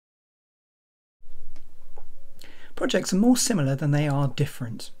Projects are more similar than they are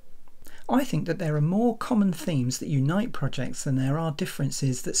different. I think that there are more common themes that unite projects than there are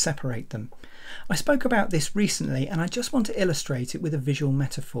differences that separate them. I spoke about this recently and I just want to illustrate it with a visual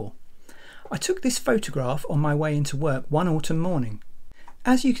metaphor. I took this photograph on my way into work one autumn morning.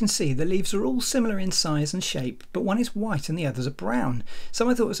 As you can see, the leaves are all similar in size and shape, but one is white and the others are brown, so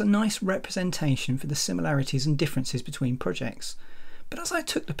I thought it was a nice representation for the similarities and differences between projects. But as I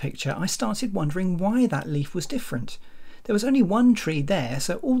took the picture, I started wondering why that leaf was different. There was only one tree there,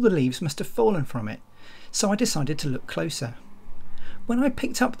 so all the leaves must have fallen from it, so I decided to look closer. When I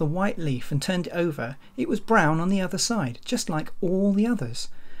picked up the white leaf and turned it over, it was brown on the other side, just like all the others.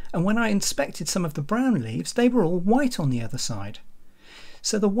 And when I inspected some of the brown leaves, they were all white on the other side.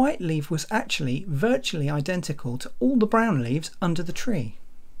 So the white leaf was actually virtually identical to all the brown leaves under the tree.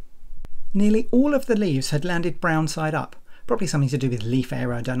 Nearly all of the leaves had landed brown side up, probably something to do with leaf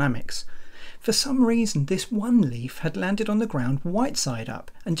aerodynamics. For some reason, this one leaf had landed on the ground white side up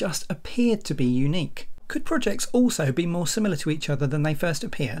and just appeared to be unique. Could projects also be more similar to each other than they first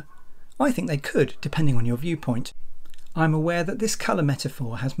appear? I think they could, depending on your viewpoint. I'm aware that this colour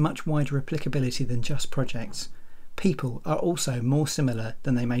metaphor has much wider applicability than just projects. People are also more similar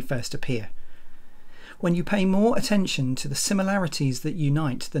than they may first appear. When you pay more attention to the similarities that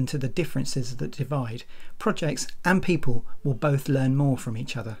unite than to the differences that divide, projects and people will both learn more from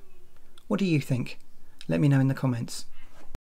each other. What do you think? Let me know in the comments.